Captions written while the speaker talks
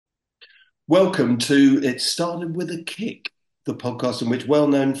Welcome to It Started With a Kick, the podcast in which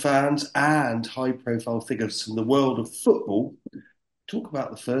well-known fans and high-profile figures from the world of football talk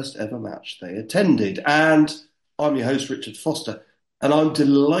about the first ever match they attended. And I'm your host, Richard Foster, and I'm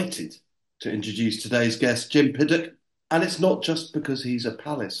delighted to introduce today's guest, Jim Piddock. And it's not just because he's a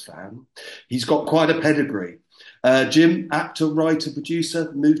Palace fan. He's got quite a pedigree. Jim, actor, writer,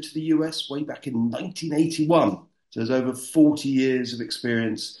 producer, moved to the US way back in 1981. So there's over 40 years of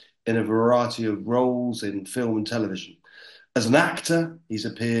experience in a variety of roles in film and television. As an actor, he's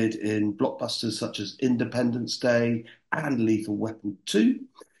appeared in blockbusters such as Independence Day and Lethal Weapon 2.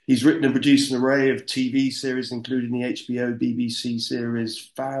 He's written and produced an array of TV series, including the HBO BBC series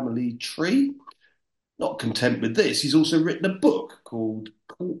Family Tree. Not content with this, he's also written a book called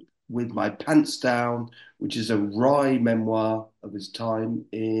Caught with My Pants Down, which is a wry memoir of his time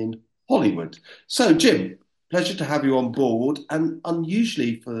in Hollywood. So, Jim, pleasure to have you on board. And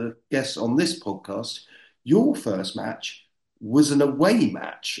unusually for guests on this podcast, your first match was an away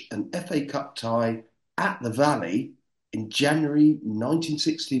match, an FA Cup tie at the Valley in January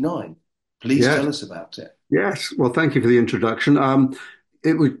 1969. Please Yes, tell us about it. yes. Well, thank you for the introduction.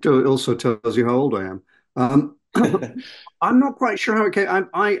 It also tells you how old I am. I'm not quite sure how it came.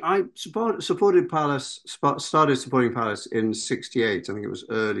 Supported Palace, started supporting Palace in '68. I think it was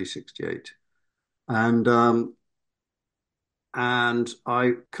early '68, and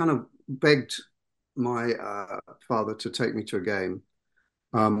I kind of begged my father to take me to a game,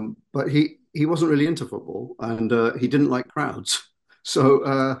 but he wasn't really into football, and he didn't like crowds,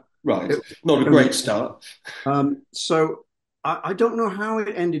 so Right, it not a was great start. So I don't know how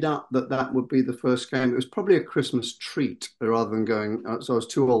it ended up that that would be the first game. It was probably a Christmas treat rather than going. So I was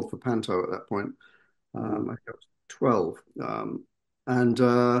too old for Panto at that point. I think I was 12, and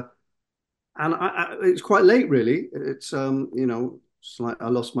it's quite late, really. It's like I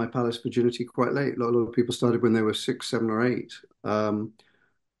lost my Palace virginity quite late. A lot of people started when they were 6, 7, or 8.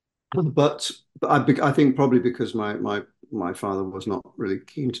 But I think probably because my father was not really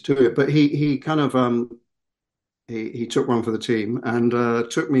keen to do it, but he kind of he took one for the team and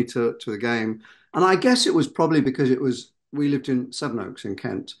took me to the game. And I guess it was probably because we lived in Sevenoaks in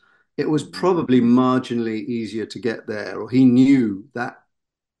Kent. It was probably marginally easier to get there, or he knew that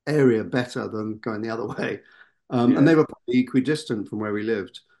area better than going the other way. And Yeah. they were probably equidistant from where we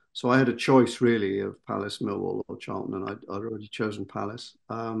lived. So I had a choice really of Palace, Millwall, or Charlton, and I'd already chosen Palace.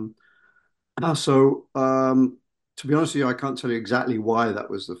 To be honest with you, I can't tell you exactly why that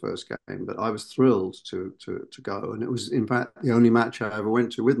was the first game, but I was thrilled to go, and it was in fact the only match I ever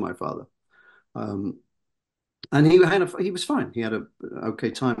went to with my father. Um, and he was fine. He had a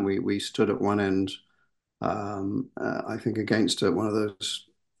okay time. We stood at one end, I think against one of those,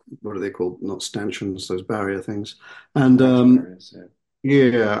 what are they called? Not stanchions, those barrier things. And Price barriers, yeah.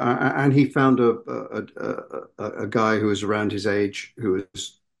 yeah, and he found a guy who was around his age who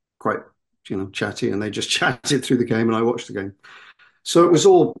was quite, chatty, and they just chatted through the game, and I watched the game. So it Right. was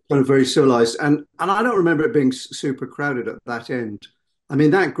all kind of very civilized, and I don't remember it being super crowded at that end. I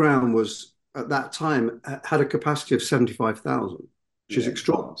mean, that ground was at that time had a capacity of 75,000, which is Yeah,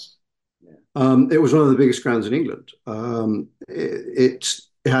 extraordinary. vast. Yeah. It was one of the biggest grounds in England. It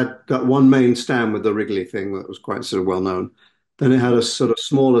had that one main stand with the Wrigley thing that was quite sort of well known. Then it had a sort of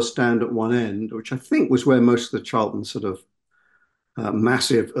smaller stand at one end, which I think was where most of the Charlton sort of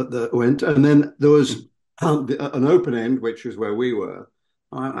massive at the went. And then there was an open end, which is where we were.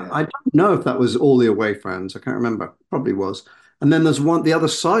 Yeah. I don't know if that was all the away fans. I can't remember. Probably was. And then there's the other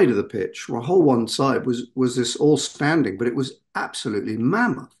side of the pitch, a whole one side was this all standing, but it was absolutely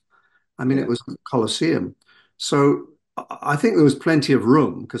mammoth. I mean, it Yeah. was a Colosseum. So I think there was plenty of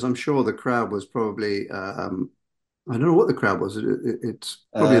room because I'm sure the crowd was probably, I don't know what the crowd was. It's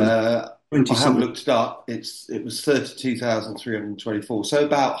probably in the Uh, 20 I have something. looked it up. It was 32,324, so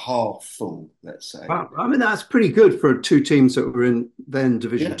about half full, let's say. Wow. I mean, that's pretty good for two teams that were in then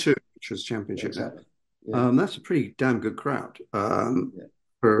Division Yeah, Two, which was yeah, Championship then. exactly. Yeah, That's a pretty damn good crowd yeah.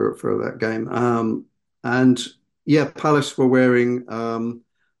 for that game. And yeah, Palace were wearing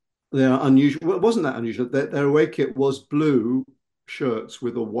their unusual. Well, it wasn't that unusual. Their away kit was blue shirts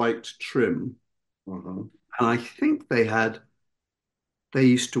with a white trim, Mhm. and I think they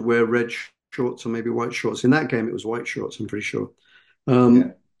used to wear red shorts or maybe white shorts. In that game, it was white shorts. I'm pretty sure. Yeah.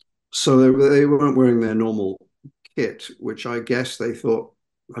 Um, so they weren't wearing their normal kit, which I guess they thought.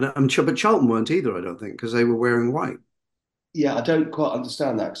 I'm sure, but Charlton weren't either. I don't think because they were wearing white. Yeah, I don't quite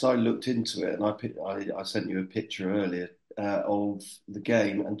understand that because I looked into it and I sent you a picture earlier of the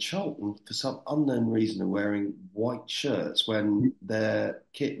game, and Charlton, for some unknown reason, are wearing white shirts when their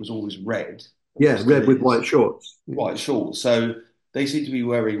kit was always red, and Yeah, still red with white is, shorts. Yeah. white shorts. So they seem to be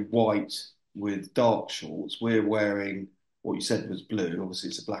wearing white with dark shorts. We're wearing what you said was blue. Obviously,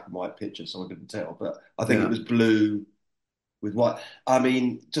 it's a black and white picture, so I couldn't tell. But I think it Yeah. was blue with white. I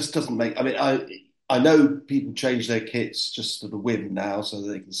mean, just doesn't make. I mean, I know people change their kits just for the whim now, so that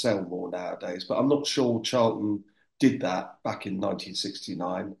they can sell more nowadays. But I'm not sure Charlton did that back in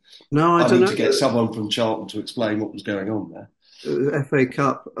 1969. No, I I don't need know. to get someone from Charlton to explain what was going on there. FA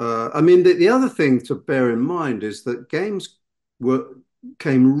Cup. I mean, the other thing to bear in mind is that games were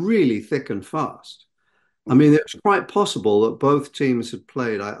came really thick and fast. I mean, Mm. it's quite possible that both teams had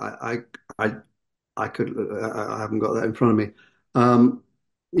played. I, I could. I haven't got that in front of me. Um,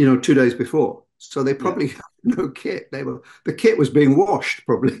 2 days before, so they Yeah. probably had no kit. The kit was being washed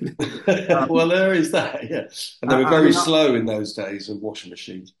probably. Well, there is that, yeah. And they were I very mean, slow in those days with washing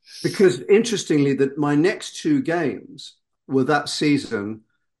machines. because interestingly, that my next two games were that season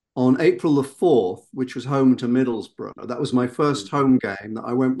on April the 4th, which was home to Middlesbrough. That was my first Mm. home game that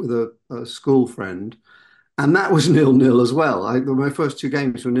I went with a school friend, and that was 0-0 as well. My first two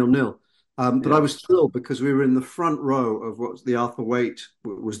games were 0-0. But I Yeah. was thrilled because we were in the front row of what the Arthur Waite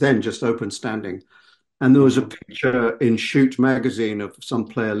was then just open standing. And there was a Hmm. picture in Shoot magazine of some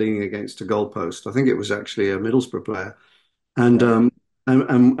player leaning against a goalpost. I think it was actually a Middlesbrough player. And Right.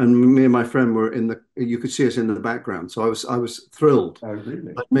 me and my friend were in the. You could see us in the background, so I was thrilled. Oh,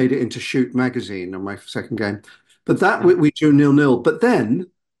 really? I made it into Shoot magazine on my second game, but that we, Yeah. we drew 0-0. But then,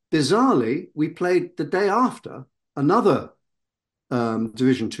 bizarrely, we played the day after another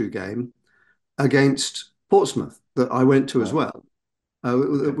Division Two game against Portsmouth that I went to as Right. well.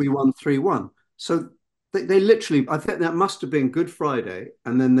 Okay. We won 3-1. So they literally, I think that must have been Good Friday,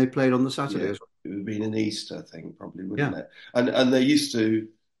 and then they played on the Saturday Yeah. as well. It would have been an Easter thing, probably, Yeah, wouldn't it? And they used to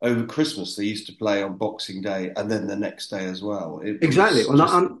over Christmas. They used to play on Boxing Day and then the next day as well. It exactly. was Well,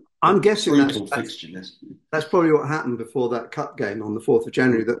 just a I'm guessing brutal fixture list. that's probably what happened before that cup game on the 4th of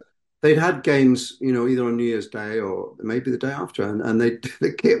January, Mm. that they'd had games, either on New Year's Day or maybe the day after, and they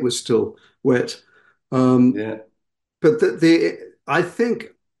the kit was still wet. Um, Yeah. but I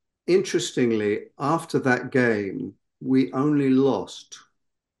think, interestingly, after that game, we only lost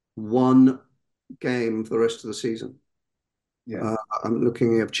one game for the rest of the season. Yeah. Uh, I'm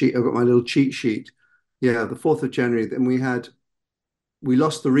looking at I've got my little cheat sheet. Yeah, the 4th of January. Then we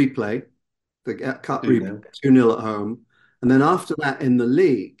lost the replay, the cup replay, 2-0. 2-0 at home. And then after that in the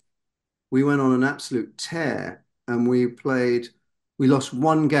league, we went on an absolute tear and we lost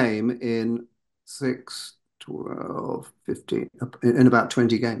one game in 6, 12, 15, in about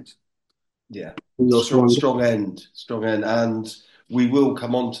 20 games. Yeah, We lost strong, one game. strong end, and we will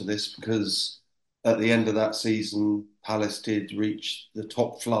come on to this because at the end of that season, Palace did reach the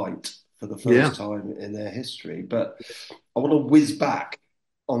top flight for the Yeah. first time in their history. But I want to whiz back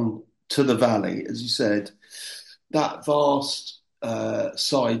on to the Valley, as you said, that vast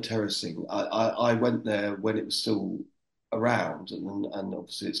side terracing. I went there when it was still around, and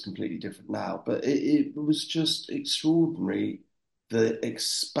obviously it's completely different now. But it was just extraordinary, the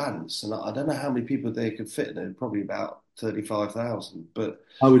expanse, and I don't know how many people they could fit in there. Probably about 35,000, but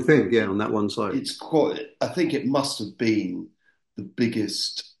I would think, yeah, on that one side. it's quite. I think it must have been the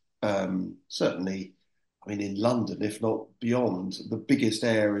biggest, certainly. I mean, in London, if not beyond, the biggest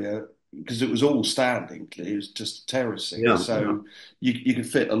area because it was all standing. It was just terracing, Yeah, yeah. so you could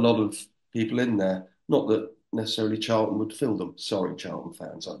fit a lot of people in there. Not that necessarily Charlton would fill them. Sorry, Charlton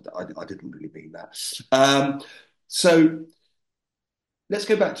fans, I didn't really mean that. So let's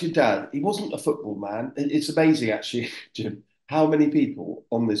go back to your dad. He wasn't a football man. It's amazing, actually, Jim, how many people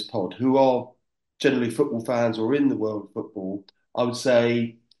on this pod who are generally football fans or in the world of football, I would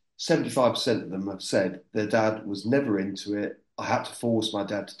say 75% of them have said their dad was never into it. I had to force my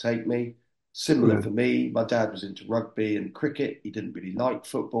dad to take me. Similar Yeah. for me, my dad was into rugby and cricket. He didn't really like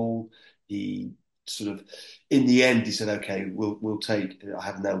football. He sort of, in the end, he said, "Okay, we'll take." I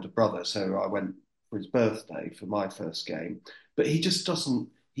had an elder brother, so I went for his birthday for my first game, but he just doesn't,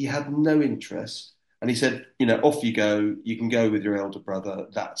 he had no interest. And he said, off you go, you can go with your elder brother,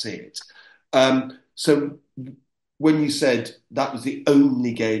 that's it. So when you said that was the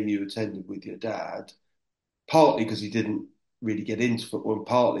only game you attended with your dad, partly because he didn't really get into football, and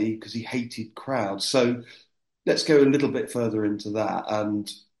partly because he hated crowds. So let's go a little bit further into that.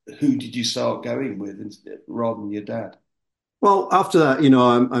 And who did you start going with rather than your dad? Well, after that, I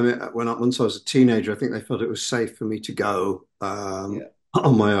mean, once I was a teenager, I think they felt it was safe for me to go Yeah.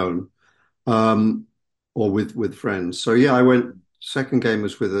 on my own, um, or with friends. So yeah, I went. Second game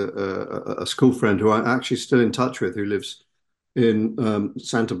was with a school friend who I'm actually still in touch with, who lives in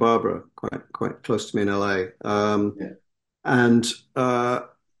Santa Barbara, quite close to me in LA. Yeah. And uh,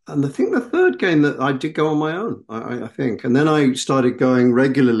 and I think the third game that I did go on my own, I think, and then I started going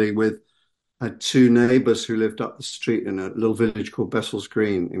regularly with had two neighbours who lived up the street in a little village called Bessel's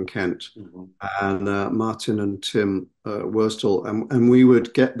Green in Kent, Mhm. and Martin and Tim Worstel, and we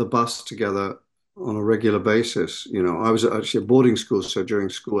would get the bus together on a regular basis. You know, I was actually at boarding school, so during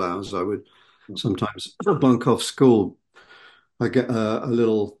school hours, I would Mhm. sometimes bunk off school. I get a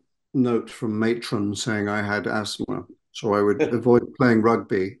little note from matron saying I had asthma, so I would avoid playing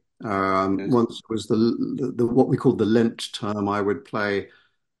rugby. Good. Once it was the what we called the Lent term, I would play.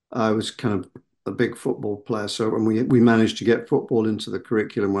 I was kind of a big football player, so and we managed to get football into the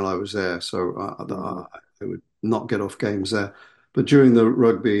curriculum while I was there. So Mhm. I would not get off games there, but during the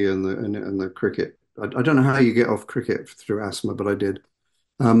rugby and the cricket, I don't know how you get off cricket through asthma, but I did.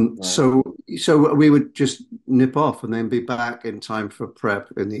 Right. So we would just nip off and then be back in time for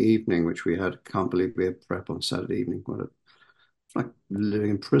prep in the evening, which we had. Can't believe we had prep on Saturday evening. It's like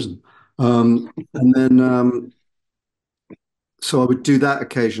living in prison. And then so I would do that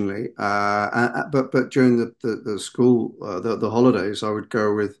occasionally. But during the school the holidays, I would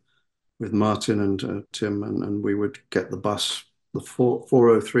go with Martin and Tim, and we would get the bus, the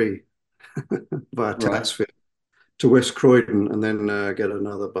 403 via Right. Tatsfield to West Croydon, and then get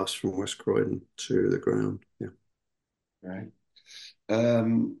another bus from West Croydon to the ground. Yeah. Right.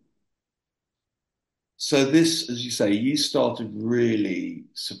 Um, so this, as you say, you started really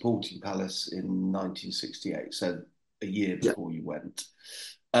supporting Palace in 1968, so a year Yeah. before you went.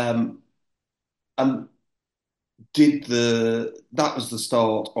 Um, and did the that was the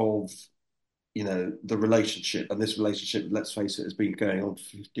start of the relationship, and this relationship, let's face it, has been going on for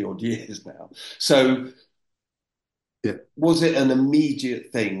 50 odd years now. So Yeah. was it an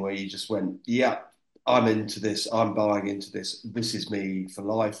immediate thing where you just went, yeah, I'm into this, I'm buying into this is me for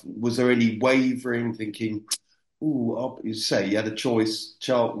life? Was there any wavering, thinking, ooh, you say you had a choice,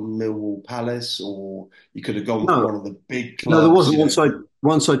 Charlton, Millwall, Palace, or you could have gone for No, one of the big no, there clubs, wasn't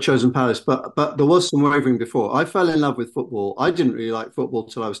once I'd chosen Palace, but there was some wavering before. I fell in love with football. I didn't really like football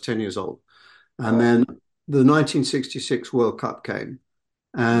till I was 10 years old. And Right. then the 1966 World Cup came,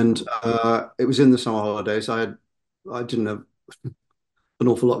 and Mm-hmm. it was in the summer holidays. I didn't have an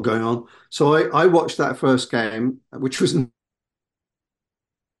awful lot going on, so I watched that first game, which was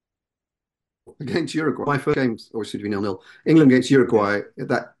against Uruguay. My first game obviously to be 0-0. England against Yeah. Uruguay,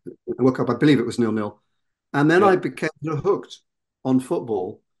 that World Cup, I believe it was 0-0. And then I Yeah. became hooked on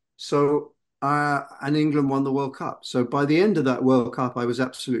football. So, and England won the World Cup. So by the end of that World Cup, I was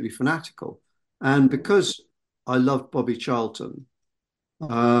absolutely fanatical. And Mm-hmm. because I loved Bobby Charlton,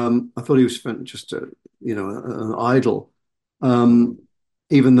 I thought he was just an idol. Mm-hmm. Um,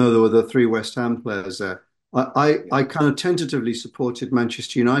 Even though there were the three West Ham players there, Yeah. I kind of tentatively supported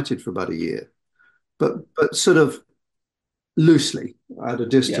Manchester United for about a year, but sort of loosely at a Yeah.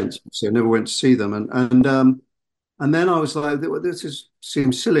 distance. So I never went to see them, and then I was like,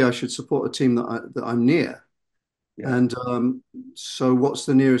 seems silly. I should support a team that I'm near. Yeah. And so, what's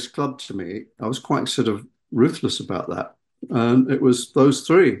the nearest club to me? I was quite sort of ruthless about that, and it was those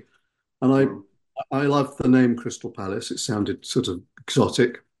three. And Mm. I loved the name Crystal Palace. It sounded sort of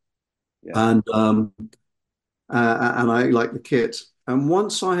exotic, Yeah. and and I liked the kit. And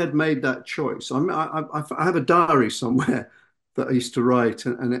once I had made that choice, I have a diary somewhere that I used to write,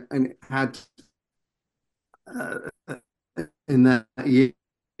 and it had uh, in that year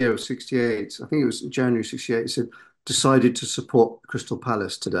of 68, I think it was January 68, it said, decided to support Crystal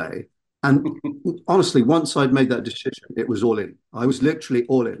Palace today. And honestly, once I'd made that decision, it was all in. I was literally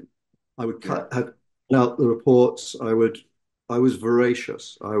all in. I would Yeah. cut out the reports. I was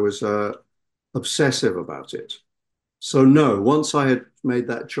voracious. I was obsessive about it. So no, once I had made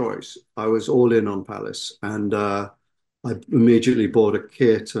that choice, I was all in on Palace, and I immediately bought a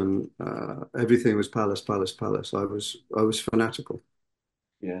kit, and everything was Palace, Palace, Palace. I was fanatical.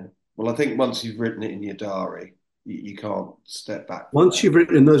 Yeah. Well, I think once you've written it in your diary, you can't step back from Once that, you've can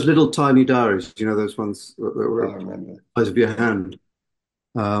written in you? those little tiny diaries, you know those ones that I were remember. the size of your Yeah. hand.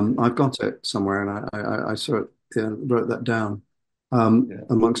 Yeah. I've got it somewhere, and I sort of wrote that down, Yeah.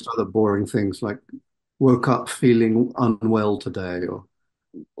 amongst other boring things like woke up feeling unwell today, or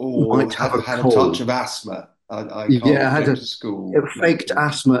Or might have a had a touch cold. of asthma. I Yeah, I can't had go to school. Makes faked me.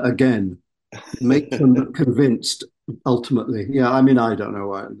 asthma again. Make them convinced ultimately. Yeah, I mean, I don't know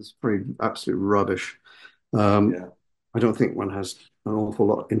why. It's pretty absolute rubbish. Um, Yeah. I don't think one has an awful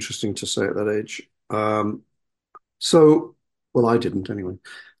lot interesting to say at that age. So, well, I didn't anyway.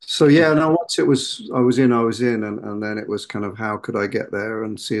 So yeah, now once I was in, and then it was kind of how could I get there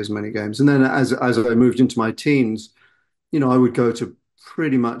and see as many games. And then as I moved into my teens, I would go to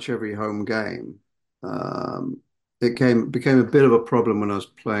pretty much every home game. Um, became a bit of a problem when I was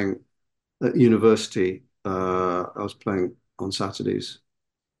playing at university. I was playing on Saturdays,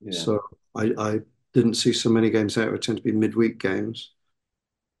 Yeah. So I didn't see so many games there. It would tend to be midweek games.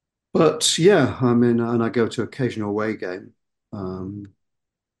 But yeah, I mean, and I go to occasional away game. Um,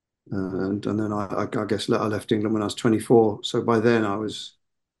 and then I guess I left England when I was 24. So by then I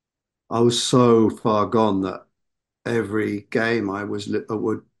was so far gone that every game I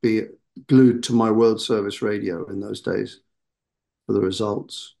would be glued to my World Service radio in those days for the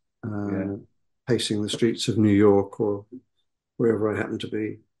results, Yeah. pacing the streets of New York or wherever I happened to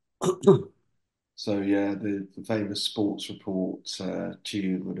be. So yeah, the famous sports report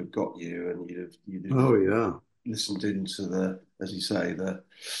tune would have got you, and you'd have Oh yeah. listened into the, as you say, the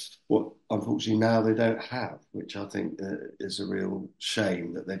what unfortunately now they don't have, which I think is a real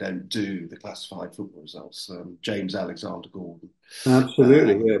shame that they don't do the classified football results. James Alexander Gordon,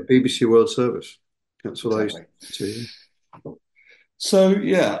 Absolutely, um, yeah. BBC World Service. That's what I used exactly. to listen So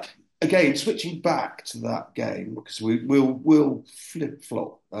yeah, again, switching back to that game because we'll flip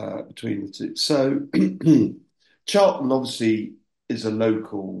flop between the two. So Charlton obviously is a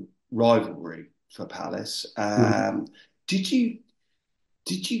local rivalry for Palace. to.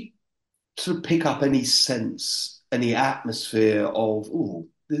 Did you sort of pick up any sense, any atmosphere of, oh,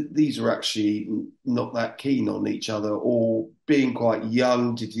 these are actually not that keen on each other, or being quite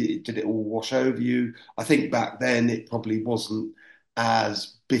young, did it all wash over you? I think back then it probably wasn't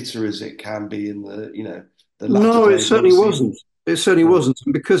as bitter as it can be in the latter No, it days. certainly Obviously, wasn't. It certainly uh, wasn't.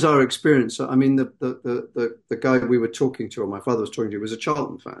 And because our experience, I mean, the guy we were talking to, or my father was talking to, was a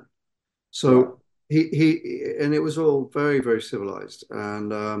Charlton fan. right, So and it was all very, very civilized.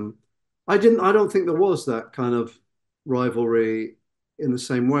 And I don't think there was that kind of rivalry in the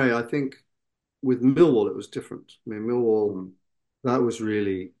same way. I think with Millwall, it was different. I mean, Millwall, mm, that was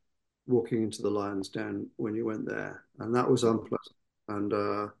really walking into the Lions Den when you went there, and that was mm, unpleasant. And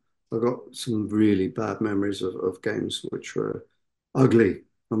I got some really bad memories of games which were ugly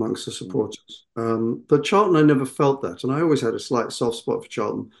amongst the mm, supporters. But Charlton, I never felt that, and I always had a slight soft spot for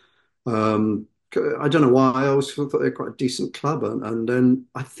Charlton. Um, I don't know why. I always thought they were quite a decent club, and then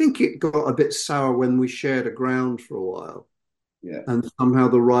I think it got a bit sour when we shared a ground for a while, yeah, and somehow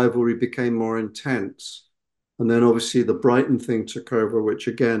the rivalry became more intense. And then obviously the Brighton thing took over, which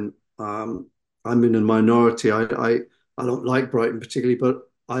again, I'm in a minority. I don't like Brighton particularly, but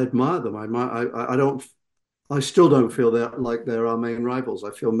I admire them. I don't. I still don't feel that like they're our main rivals.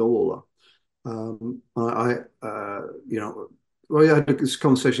 I feel Millwall you know, well, I had this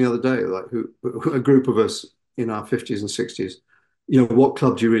conversation the other day, like a group of us in our 50s and 60s, what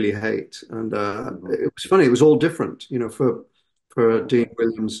club do you really hate? And mhm, it was funny. It was all different. For Dean okay,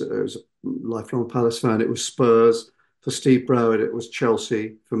 Williams, it was a lifelong Palace fan. It was Spurs. For Steve Browett, it was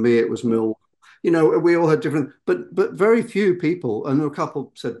Chelsea. For me, it was yeah, Mill. We all had different, but very few people, and a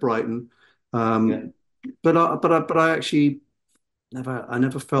couple said Brighton. yeah. Um, but I actually I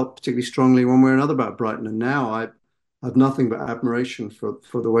never felt particularly strongly one way or another about Brighton, and now I have nothing but admiration for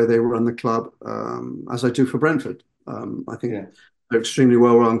the way they run the club, as I do for Brentford. I think Yeah. they're extremely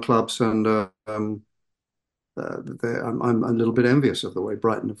well-run clubs, and I'm a little bit envious of the way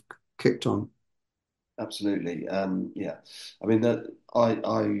Brighton have kicked on. Absolutely. Yeah. I mean that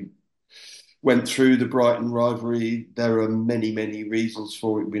I went through the Brighton rivalry. There are many, many reasons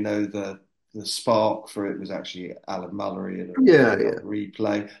for it. We know the spark for it was actually Alan Mullery and a Yeah, very yeah, old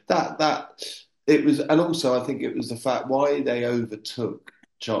replay. That it was, and also I think it was the fact why they overtook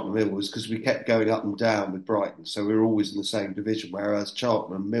Charlton Mill was because we kept going up and down with Brighton, so we were always in the same division. Whereas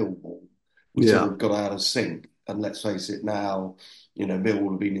Charlton and Millwall, we sort yeah, of got out of sync. And let's face it, now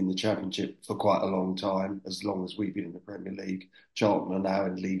Millwall have been in the Championship for quite a long time, as long as we've been in the Premier League. Charlton are now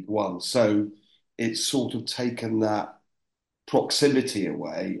in League One, so it's sort of taken that proximity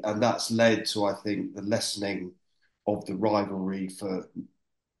away, and that's led to, I think, the lessening of the rivalry for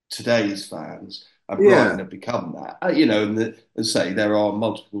today's fans. And Brighton yeah, have become that. As say, there are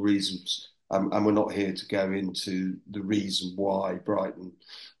multiple reasons, and we're not here to go into the reason why Brighton,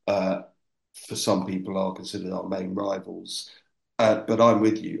 uh, for some people, are considered our main rivals. But I'm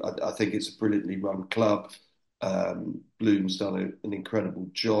with you. I think it's a brilliantly run club. Bloom's done an incredible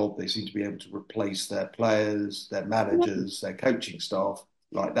job. They seem to be able to replace their players, their managers, their coaching staff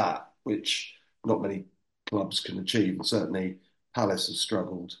like that, which not many clubs can achieve. And certainly Palace has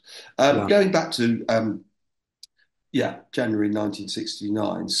struggled. yeah. Going back to yeah, January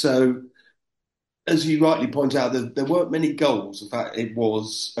 1969. So, as you rightly point out, there weren't many goals. In fact, it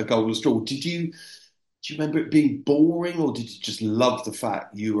was a goalless draw. Do you remember it being boring, or did you just love the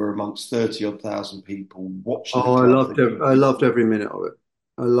fact you were amongst 30 odd thousand people watching a Oh, club that you I loved every minute of it.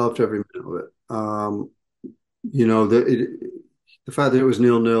 I loved every minute of it. You know, the fact that it was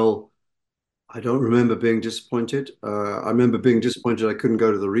 0-0. I don't remember being disappointed. I remember being disappointed I couldn't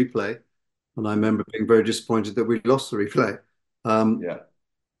go to the replay, and I remember being very disappointed that we lost the replay. Um, Yeah,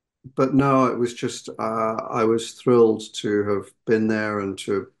 but no, it was just I was thrilled to have been there and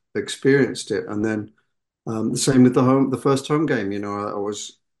to have experienced it. And then the same with the first home game. I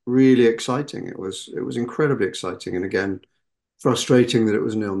was really exciting. It was incredibly exciting. And again, frustrating that it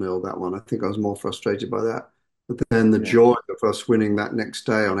was 0-0 that one. I think I was more frustrated by that. But then the yeah, joy of us winning that next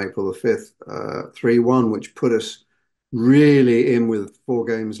day on April the 5th, 3-1, which put us really in with 4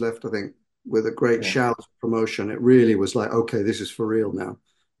 games left, I think, with a great yeah, shout of promotion. It really was like, okay, this is for real now.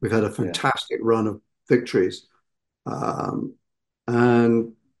 We've had a yeah, fantastic run of victories. Um,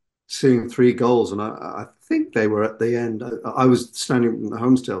 and seeing 3 goals, and I think they were at the end. I was standing in the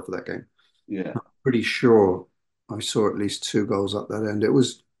home still for that game. yeah, Pretty sure I saw at least 2 goals up that end. It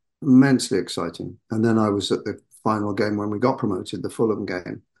was immensely exciting. And then I was at the final game when we got promoted, the Fulham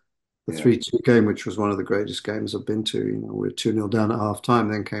game, the yeah, 3-2 game, which was one of the greatest games I've been to. We were 2-0 down at half time,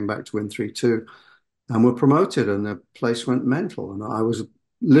 then came back to win 3-2 and were promoted, and the place went mental. And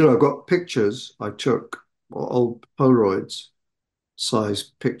I got pictures I took, old Polaroids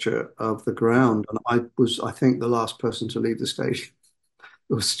size picture of the ground. And I think, the last person to leave the stadium.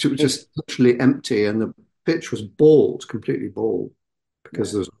 It was just literally empty, and the pitch was bald, completely bald, because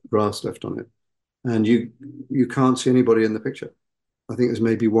yeah, there was grass left on it. And you can't see anybody in the picture. I think there's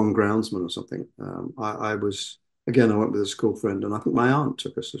maybe one groundsman or something. I was again. I went with a school friend, and I think my aunt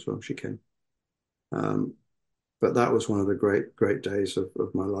took us as well. She came, um, but that was one of the great days of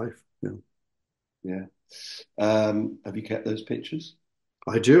my life. Yeah, yeah. Have you kept those pictures?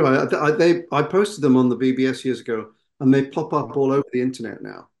 I do. I posted them on the BBS years ago, and they pop up all over the internet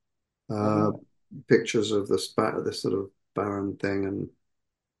now. All Uh, right. Pictures of this sort of barren thing, and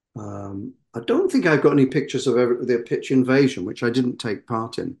I don't think I've got any pictures of the pitch invasion, which I didn't take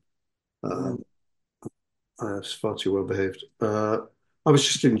part in. Yeah, Um, I was far too well behaved. I was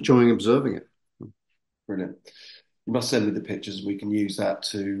just enjoying observing it. brilliant. You must send me the pictures. We can use that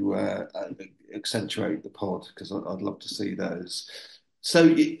to accentuate the pod because I'd love to see those.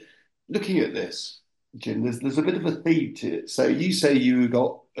 So, looking at this, Jim, there's a bit of a theme to it. So, you say you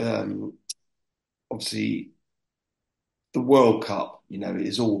got obviously the World Cup,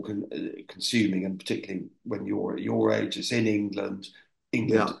 is all consuming, and particularly when you're at your age, it's in England.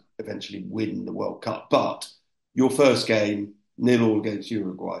 England Yeah, eventually win the World Cup, but your first game, 0-0 against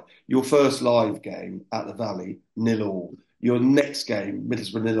Uruguay. Your first live game at the Valley, 0-0. Your next game,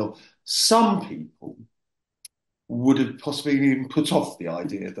 Middlesbrough 0-0. Some people would have possibly even put off the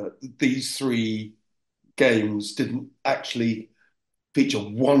idea that these three games didn't actually feature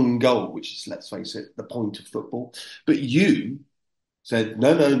one goal, which is, let's face it, the point of football. But you said,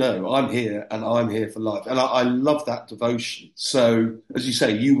 no, no, no, I'm here and I'm here for life. And I love that devotion. So, as you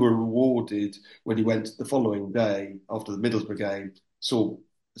say, you were rewarded when you went the following day after the Middlesbrough game, saw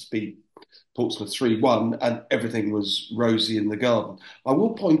us beat Portsmouth 3-1, and everything was rosy in the garden. I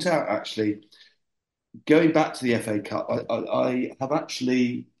will point out, actually, going back to the FA Cup, I have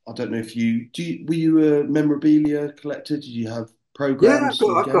actually, I don't know if were you a memorabilia collector? Did you have yeah. programs to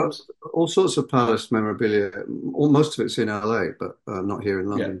the I've got games? all sorts of Palace memorabilia. Most of it's in LA, but not here in Yeah.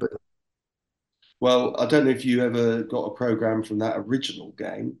 London. But Well, I don't know if you ever got a program from that original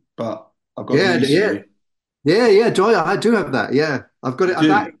game, but I've got yeah, news for yeah, you. yeah, yeah. I do have that. Yeah, I've got You it.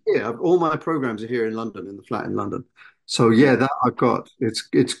 That do. here, all my programs are here in London, in the flat in London. So yeah, Yeah, that I've got. It's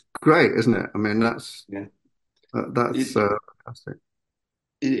great, isn't it? I mean, yeah. that's It fantastic.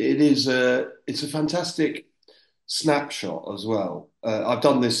 it is it's a fantastic snapshot as well. I've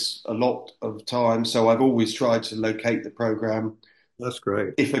done this a lot of times, so I've always tried to locate the program. That's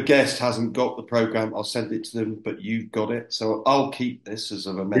great. If a guest hasn't got the program, I'll send it to them, but you've got it, so I'll keep this as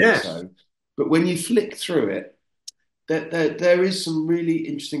a Yes. memento. But when you flick through it, there is some really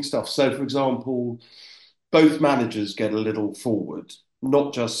interesting stuff. So, for example, both managers get a little forward,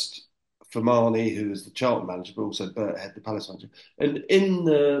 not just Fermani, who is the Charlton manager, but also Burthead, the Palace manager. And in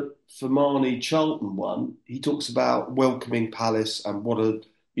the Fermani Charlton one, he talks about welcoming Palace and what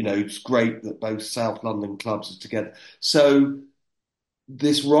it's great that both South London clubs are together. So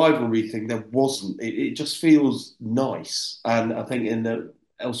this rivalry thing, there wasn't. It just feels nice. And I think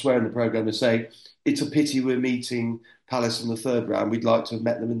elsewhere in the programme, they say it's a pity we're meeting Palace in the third round. We'd like to have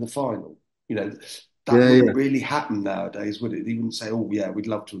met them in the final. You know, that Yeah, wouldn't yeah. really happen nowadays, would it? They wouldn't say, "Oh, yeah, we'd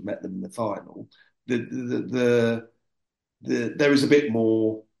love to have met them in the final." There is a bit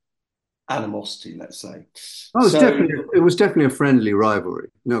more animosity, let's say. Oh, So it was definitely a friendly rivalry,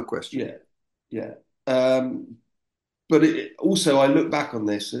 no question. yeah, yeah. But also, I look back on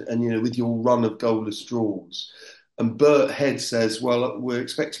this, and with your run of goalless draws, And Bert Head says, well, we're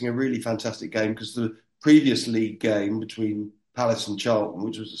expecting a really fantastic game because the previous league game between Palace and Charlton,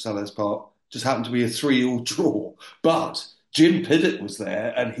 which was at Selhurst Park, just happened to be a 3-all draw. But Jim Piddock was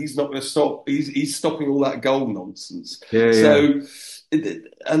there, and he's not going to stop. He's stopping all that goal nonsense. Yeah, yeah. So,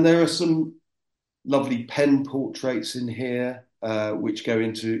 and there are some lovely pen portraits in here, which go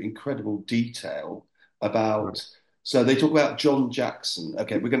into incredible detail Right. about. So they talk about John Jackson.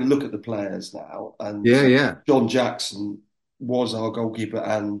 Okay, we're going to look at the players now, and Yeah, yeah. John Jackson was our goalkeeper,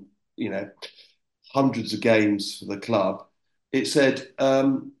 and you know, hundreds of games for the club. It said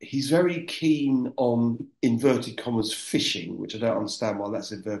he's very keen on inverted commas fishing, which I don't understand why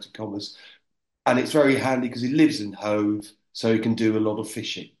that's inverted commas, and it's very handy because he lives in Hove, so he can do a lot of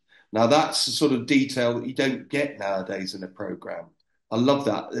fishing. Now that's the sort of detail that you don't get nowadays in a program. I love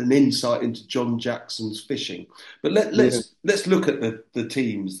that, an insight into John Jackson's fishing. But Yeah. let's look at the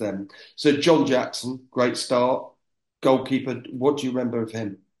teams then. So John Jackson, great start, goalkeeper. What do you remember of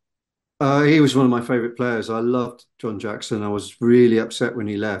him? He was one of my favorite players. I loved John Jackson. I was really upset when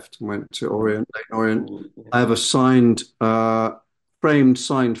he left and went to Orient, Leyton Orient. Mm, yeah, I have a framed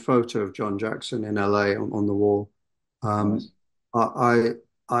signed photo of John Jackson in LA on the wall. Um, nice. I,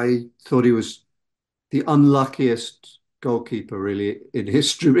 I thought he was the unluckiest goalkeeper really in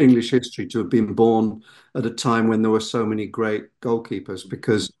history, English history, to have been born at a time when there were so many great goalkeepers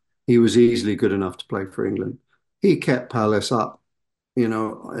because he was easily good enough to play for England. He kept Palace up, in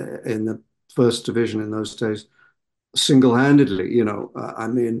the first division in those days, single-handedly. I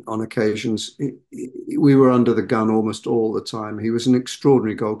mean, on occasions we were under the gun almost all the time. He was an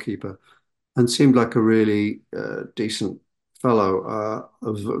extraordinary goalkeeper and seemed like a really decent fellow. I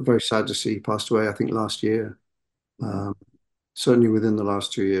was very sad to see he passed away, I think, last year. Mm, Um, certainly within the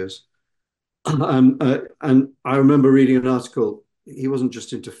last 2 years. And I remember reading an article. He wasn't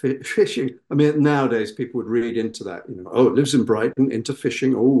just into fishing. I mean, nowadays people would read into that. Oh, lives in Brighton, into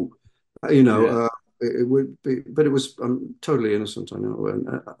fishing. Oh, you know, yeah. uh, it would be, but it was totally innocent. I know,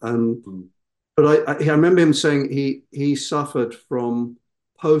 Mm, but I remember him saying he suffered from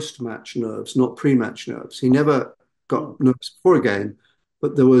post-match nerves, not pre-match nerves. He never got mm, nerves before a game,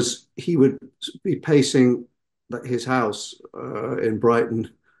 but he would be pacing his house in Brighton.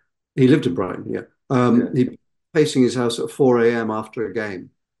 He lived in Brighton, yeah. yeah. He pacing his house at 4 a.m. after a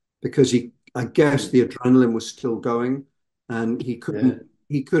game because I guess Mm, the adrenaline was still going, and yeah.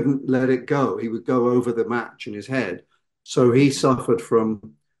 he couldn't let it go. He would go over the match in his head, so he suffered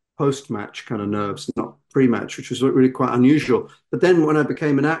from post-match kind of nerves, not pre-match, which was really quite unusual. But then when I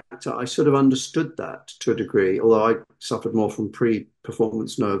became an actor, I sort of understood that to a degree, although I suffered more from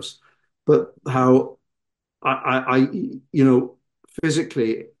pre-performance nerves. But how I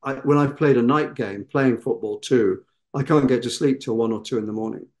physically, when I've played a night game, playing football too, I can't get to sleep till 1 or 2 in the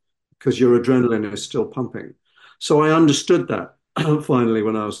morning because your adrenaline is still pumping. So I understood that finally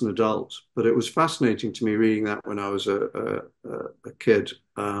when I was an adult, but it was fascinating to me reading that when I was a kid,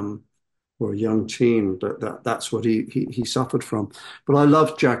 or a young teen. That's what he suffered from. But I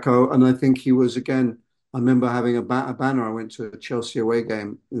loved Jacko, and I think he was again. I remember having a banner. I went to a Chelsea away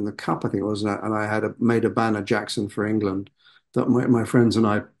game in the cup, I think it was, and I had made a banner Jackson for England that my friends and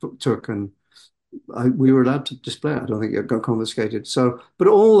I took, and we were allowed to display it. I don't think it got confiscated. So, but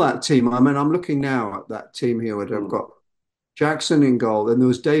all that team. I mean, I'm looking now at that team here. Where I've Mm. got Jackson in goal, and there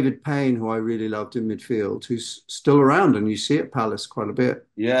was David Payne, who I really loved in midfield, who's still around, and you see at Palace quite a bit.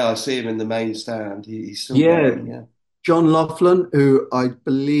 Yeah, I see him in the main stand. He's still Yeah, going. Yeah. John Laughlin, who I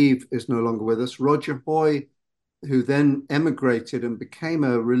believe is no longer with us. Roger Hoy, who then emigrated and became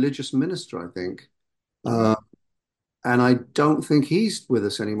a religious minister, I think. Right. Uh, and I don't think he's with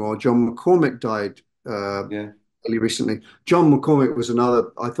us anymore. John McCormick died Yeah. fairly recently. John McCormick was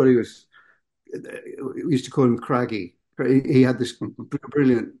another, I thought we used to call him Craggy. He had this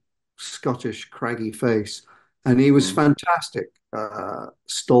brilliant Scottish craggy face, and he was Mm. fantastic,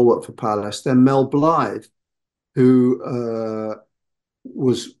 stalwart for Palace. Then Mel Blythe, who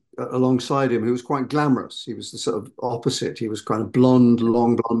was alongside him, who was quite glamorous. He was the sort of opposite. He was kind of blonde,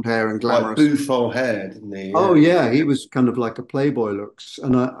 long blonde hair and Quite glamorous. bouffant head, didn't he? Oh Yeah. yeah, he was kind of like a playboy looks.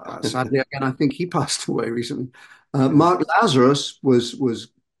 And sadly, again, I think he passed away recently. Yeah. Mark Lazarus was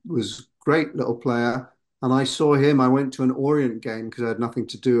great little player, and I saw him. I went to an Orient game because I had nothing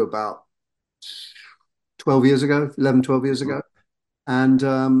to do about 12 years ago, 11, 12 years Mhm. ago,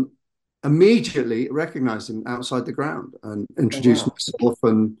 and immediately recognized him outside the ground and Oh introduced wow. myself,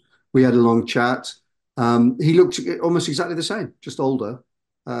 and we had a long chat. He looked almost exactly the same, just older.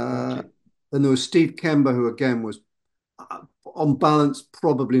 Uh, Crikey. and there was Steve Kember, who again was, on balance,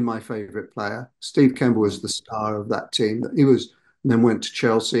 probably my favorite player. Steve Kember was Mm. the star of that team. He was, and then went to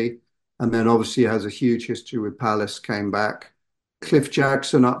Chelsea. And then obviously has a huge history with Palace, came back. Cliff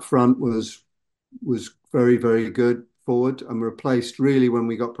Jackson up front was very, very good forward and replaced really when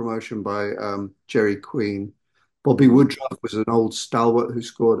we got promotion by Jerry Queen. Bobby Mm. Woodruff was an old stalwart who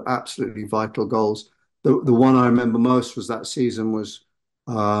scored absolutely vital goals. The one I remember most was that season was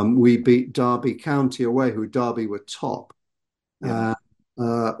we beat Derby County away, who Derby were top. Yeah,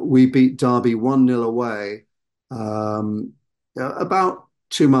 We beat Derby 1-0 away about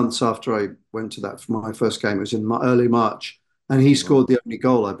 2 months after I went to that for my first game. It was in early March. And he right. scored the only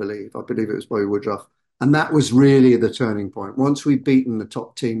goal, I believe. I believe it was Bobby Woodruff. And that was really the turning point. Once we'd beaten the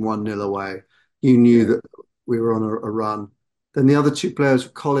top team 1-0 away, you knew Yeah, that we were on a run. Then the other two players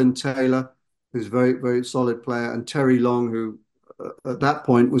were Colin Taylor, who's a very, very solid player, and Terry Long, who at that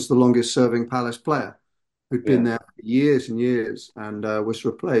point was the longest serving Palace player, who'd been yeah. there for years and years and was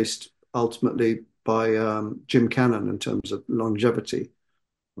replaced ultimately by Jim Cannon in terms of longevity.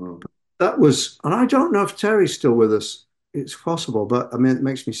 Mm. That was, and I don't know if Terry's still with us. It's possible, but I mean, it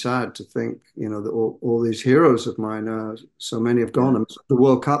makes me sad to think, that all these heroes of mine, so many have gone. Yeah. And the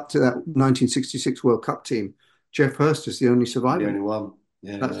World Cup to that 1966 World Cup team, Jeff Hurst is the only The survivor. only one.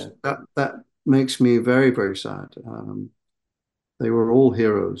 Yeah, yeah, That makes me very, very sad. They were all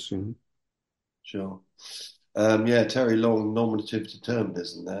heroes. sure. Yeah, Terry Long, nominative determined,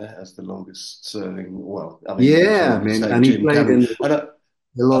 isn't there, as the longest serving? Well, I mean, you'd Yeah, I probably mean, say and he Jim played Cannon. in And a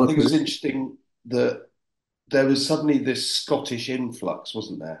I lot of think it was positions. interesting that there was suddenly this Scottish influx,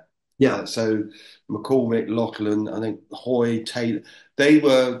 wasn't there? Yeah, So McCormick, Lachlan, I think Hoy, Taylor, they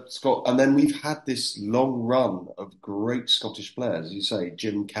were Scott, and then we've had this long run of great Scottish players, as you say,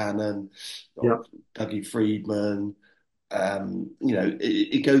 Jim Cannon, yeah. or Dougie Freedman.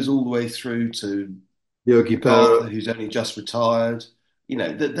 It goes all the way through to Yogi MacArthur, Berra. who's only just retired.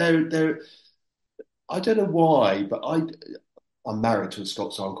 That they're. I don't know why, but I'm married to a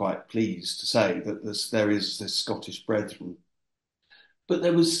Scot, so I'm quite pleased to say that there is this Scottish brethren. But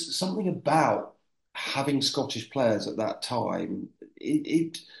there was something about having Scottish players at that time.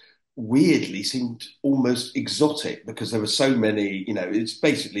 It weirdly seemed almost exotic because there were so many. It's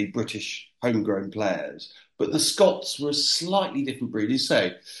basically British homegrown players, but the Scots were a slightly different breed. You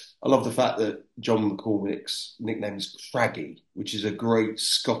say, I love the fact that John McCormick's nickname is Craggy, which is a great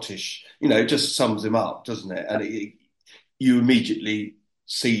Scottish. It just sums him up, doesn't it? And you immediately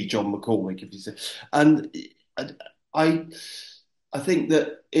see John McCormick if you say, and I I think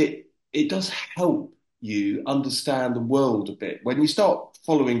that it does help you understand the world a bit when you start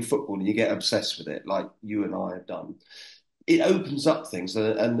following football and you get obsessed with it, like you and I have done. It opens up things,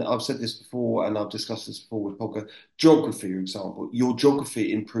 and I've said this before, and I've discussed this before with podcast. Geography, for example, your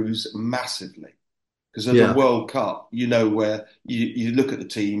geography improves massively because at the Yeah. World Cup, you know where you look at the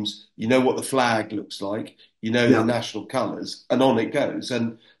teams, you know what the flag looks like, you know the Yeah. national colours, and on it goes.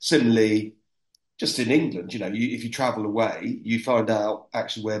 And similarly, just in England, if you travel away, you find out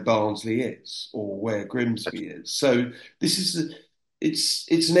actually where Barnsley is or where Grimsby is. So this is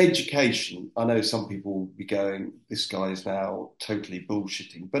it's an education. I know some people will be going, "This guy is now totally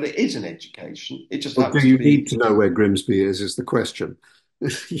bullshitting," but it is an education. It just Well, do happens to you need be. to know where Grimsby is the question.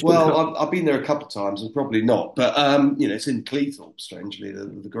 You Well, know? I've been there a couple of times and probably not, but it's in Cleethorpes, strangely,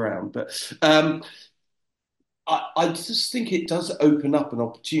 the ground. But I just think it does open up an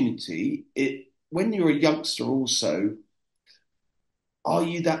opportunity. It when you're a youngster, also. Are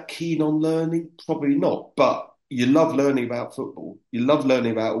you that keen on learning? Probably not, but you love learning about football. You love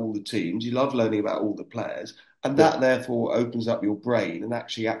learning about all the teams. You love learning about all the players. And Yeah. that therefore opens up your brain and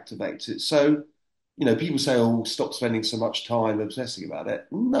actually activates it. So, people say, oh, stop spending so much time obsessing about it.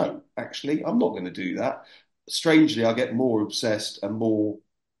 No, actually, I'm not going to do that. Strangely, I get more obsessed and more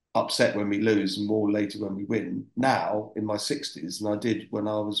upset when we lose and more later when we win now in my 60s than I did when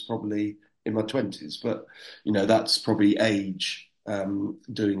I was probably in my 20s. But, that's probably age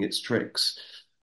doing its tricks.